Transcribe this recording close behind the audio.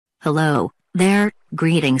Hello there,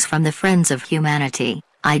 greetings from the friends of humanity.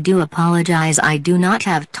 I do apologize, I do not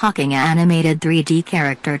have talking animated 3D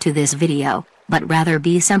character to this video, but rather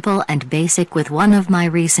be simple and basic with one of my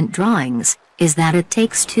recent drawings, is that it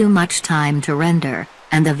takes too much time to render,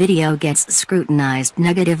 and the video gets scrutinized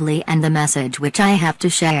negatively and the message which I have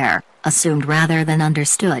to share, assumed rather than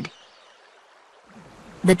understood.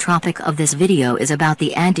 The topic of this video is about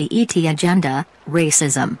the anti-ET agenda,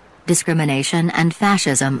 racism, discrimination and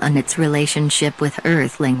fascism and its relationship with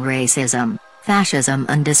Earthling racism, fascism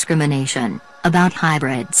and discrimination, about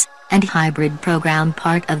hybrids, and hybrid program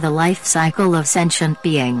part of the life cycle of sentient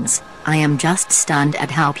beings. I am just stunned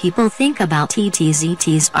at how people think about ETs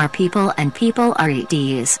ETs are people and people are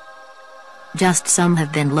ETs. Just some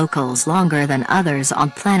have been locals longer than others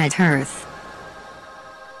on planet Earth.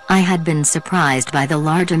 I had been surprised by the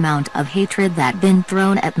large amount of hatred that been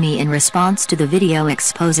thrown at me in response to the video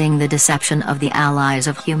exposing the deception of the allies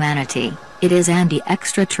of humanity. It is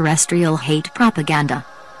anti-extraterrestrial hate propaganda.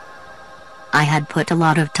 I had put a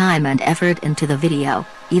lot of time and effort into the video,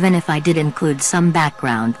 even if I did include some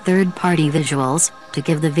background third-party visuals, to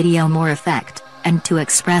give the video more effect, and to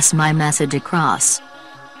express my message across.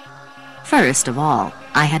 First of all,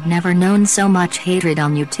 I had never known so much hatred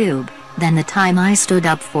on YouTube than the time I stood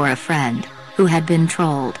up for a friend, who had been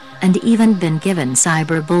trolled, and even been given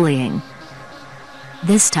cyberbullying.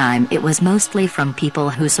 This time it was mostly from people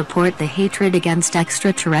who support the hatred against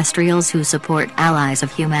extraterrestrials who support allies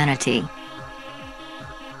of humanity.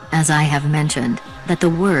 As I have mentioned, that the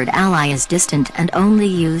word ally is distant and only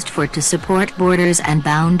used for to support borders and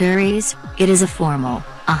boundaries, it is a formal,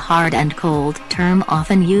 a hard and cold term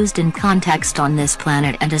often used in context on this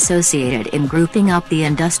planet and associated in grouping up the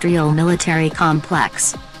industrial military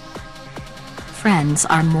complex. Friends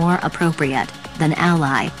are more appropriate than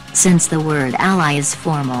ally, since the word ally is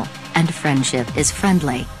formal, and friendship is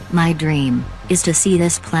friendly. My dream is to see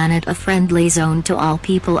this planet a friendly zone to all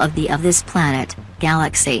people of this planet,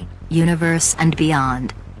 galaxy, universe and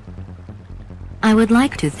beyond. I would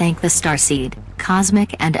like to thank the Starseed,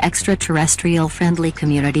 cosmic and extraterrestrial friendly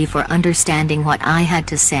community for understanding what I had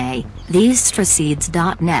to say, these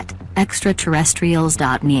starseeds.net,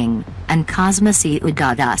 extraterrestrials.ning, and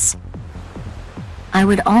cosmoseu.us. I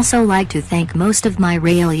would also like to thank most of my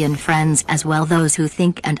Raelian friends as well, those who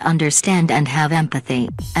think and understand and have empathy,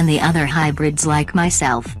 and the other hybrids like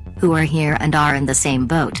myself, who are here and are in the same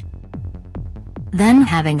boat. Then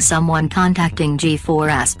having someone contacting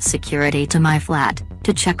G4S security to my flat,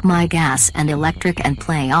 to check my gas and electric and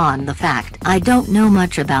play on the fact I don't know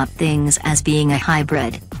much about things as being a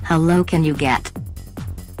hybrid. How low can you get?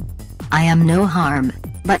 I am no harm,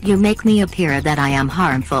 but you make me appear that I am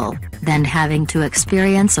harmful, then having to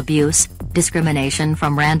experience abuse, discrimination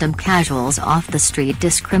from random casuals off the street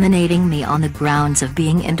discriminating me on the grounds of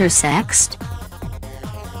being intersexed?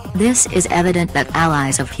 This is evident that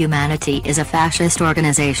Allies of Humanity is a fascist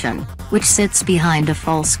organization, which sits behind a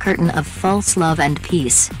false curtain of false love and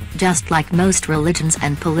peace, just like most religions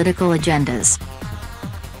and political agendas.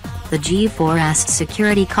 The G4S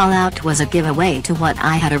security callout was a giveaway to what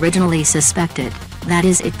I had originally suspected, that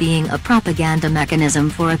is it being a propaganda mechanism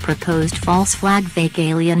for a proposed false flag fake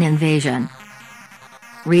alien invasion.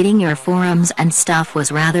 Reading your forums and stuff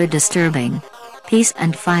was rather disturbing. Peace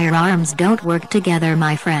and firearms don't work together,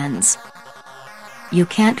 my friends. You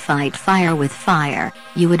can't fight fire with fire,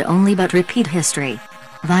 you would only but repeat history.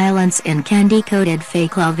 Violence in candy-coated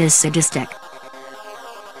fake love is sadistic.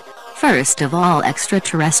 First of all,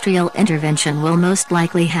 extraterrestrial intervention will most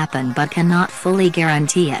likely happen but cannot fully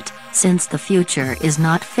guarantee it, since the future is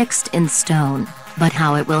not fixed in stone, but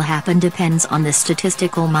how it will happen depends on the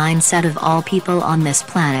statistical mindset of all people on this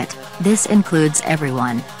planet. This includes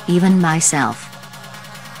everyone, even myself.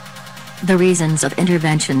 The reasons of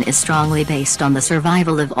intervention is strongly based on the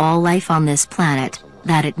survival of all life on this planet,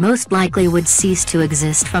 that it most likely would cease to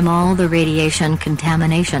exist from all the radiation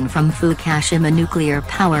contamination from Fukushima nuclear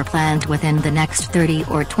power plant within the next 30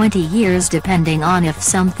 or 20 years depending on if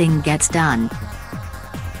something gets done.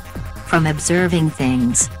 From observing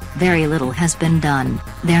things, very little has been done.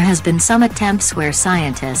 There has been some attempts where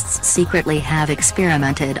scientists secretly have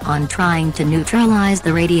experimented on trying to neutralize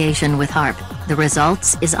the radiation with HARP. The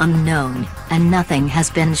results is unknown, and nothing has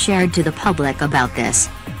been shared to the public about this.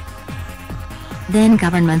 Then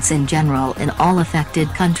governments in general in all affected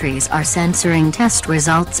countries are censoring test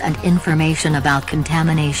results and information about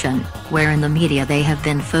contamination, where in the media they have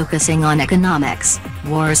been focusing on economics,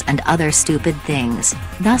 wars and other stupid things,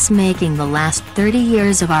 thus making the last 30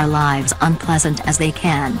 years of our lives unpleasant as they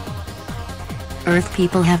can. Earth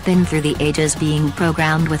people have been through the ages being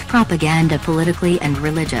programmed with propaganda politically and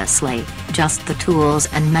religiously, just the tools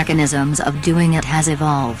and mechanisms of doing it has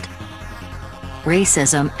evolved.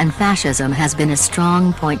 Racism and fascism has been a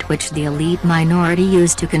strong point which the elite minority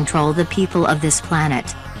use to control the people of this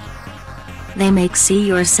planet. They make see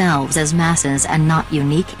yourselves as masses and not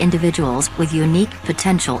unique individuals with unique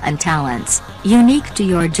potential and talents, unique to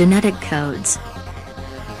your genetic codes.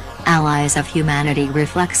 Allies of Humanity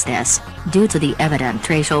reflects this, due to the evident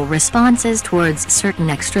racial responses towards certain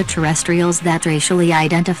extraterrestrials that racially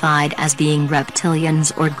identified as being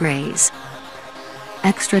reptilians or greys.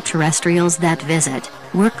 Extraterrestrials that visit,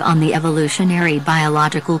 work on the evolutionary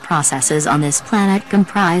biological processes on this planet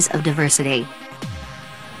comprise of diversity.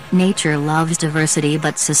 Nature loves diversity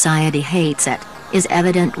but society hates it, is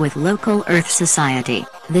evident with local Earth society.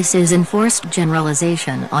 This is enforced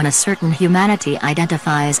generalization on a certain humanity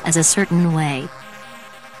identifies as a certain way.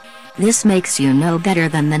 This makes you no better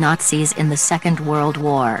than the Nazis in the Second World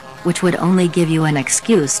War, which would only give you an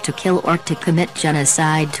excuse to kill or to commit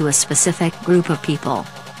genocide to a specific group of people.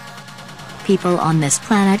 People on this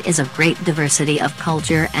planet is of great diversity of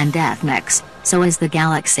culture and ethnics, so is the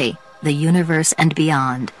galaxy, the universe and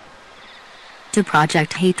beyond. To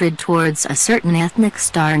project hatred towards a certain ethnic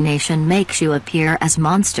star nation makes you appear as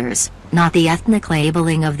monsters, not the ethnic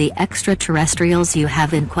labeling of the extraterrestrials you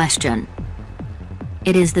have in question.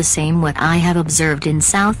 It is the same what I have observed in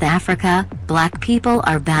South Africa. Black people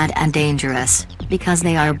are bad and dangerous, because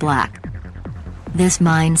they are black. This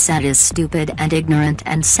mindset is stupid and ignorant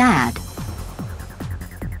and sad.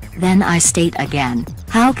 Then I state again,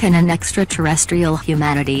 how can an extraterrestrial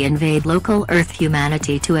humanity invade local Earth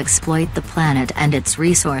humanity to exploit the planet and its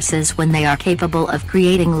resources when they are capable of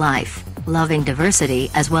creating life, loving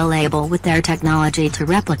diversity as well able with their technology to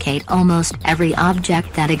replicate almost every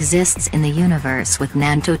object that exists in the universe with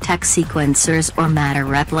nanotech sequencers or matter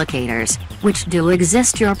replicators, which do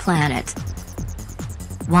exist your planet?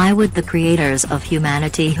 Why would the creators of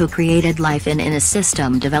humanity who created life in a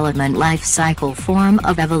system development life cycle form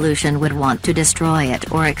of evolution would want to destroy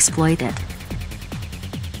it or exploit it?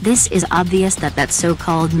 This is obvious that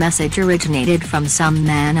so-called message originated from some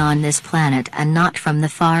man on this planet and not from the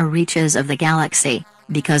far reaches of the galaxy,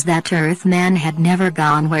 because that Earth man had never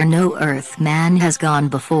gone where no Earth man has gone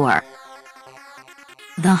before.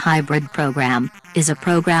 The hybrid program is a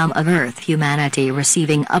program of Earth humanity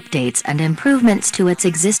receiving updates and improvements to its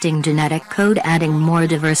existing genetic code, adding more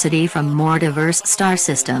diversity from more diverse star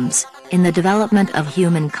systems, in the development of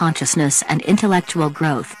human consciousness and intellectual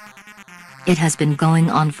growth. It has been going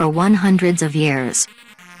on for hundreds of years.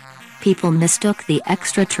 People mistook the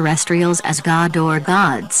extraterrestrials as God or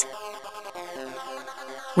gods.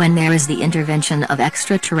 When there is the intervention of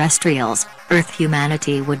extraterrestrials, Earth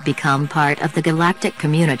humanity would become part of the galactic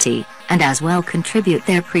community, and as well contribute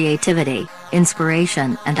their creativity,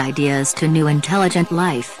 inspiration and ideas to new intelligent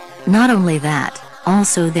life. Not only that,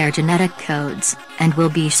 also their genetic codes, and will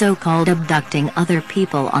be so-called abducting other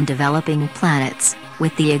people on developing planets,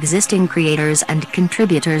 with the existing creators and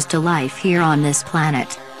contributors to life here on this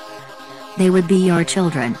planet. They would be your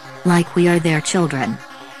children, like we are their children.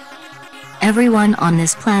 Everyone on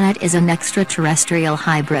this planet is an extraterrestrial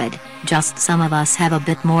hybrid, just some of us have a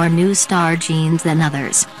bit more new star genes than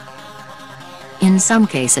others. In some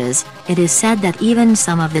cases, it is said that even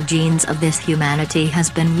some of the genes of this humanity has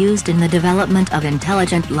been used in the development of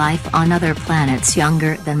intelligent life on other planets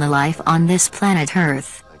younger than the life on this planet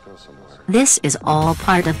Earth. This is all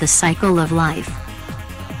part of the cycle of life.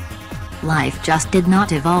 Life just did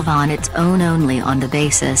not evolve on its own only on the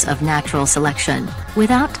basis of natural selection,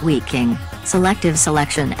 without tweaking, selective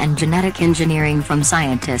selection and genetic engineering from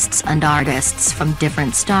scientists and artists from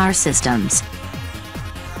different star systems.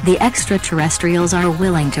 The extraterrestrials are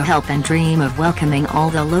willing to help and dream of welcoming all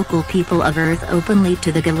the local people of Earth openly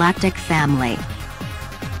to the galactic family.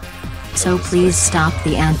 So please stop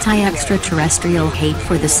the anti-extraterrestrial hate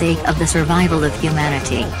for the sake of the survival of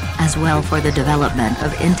humanity, as well for the development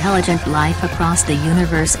of intelligent life across the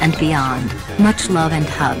universe and beyond. Much love and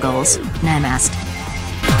huggles, Namaste.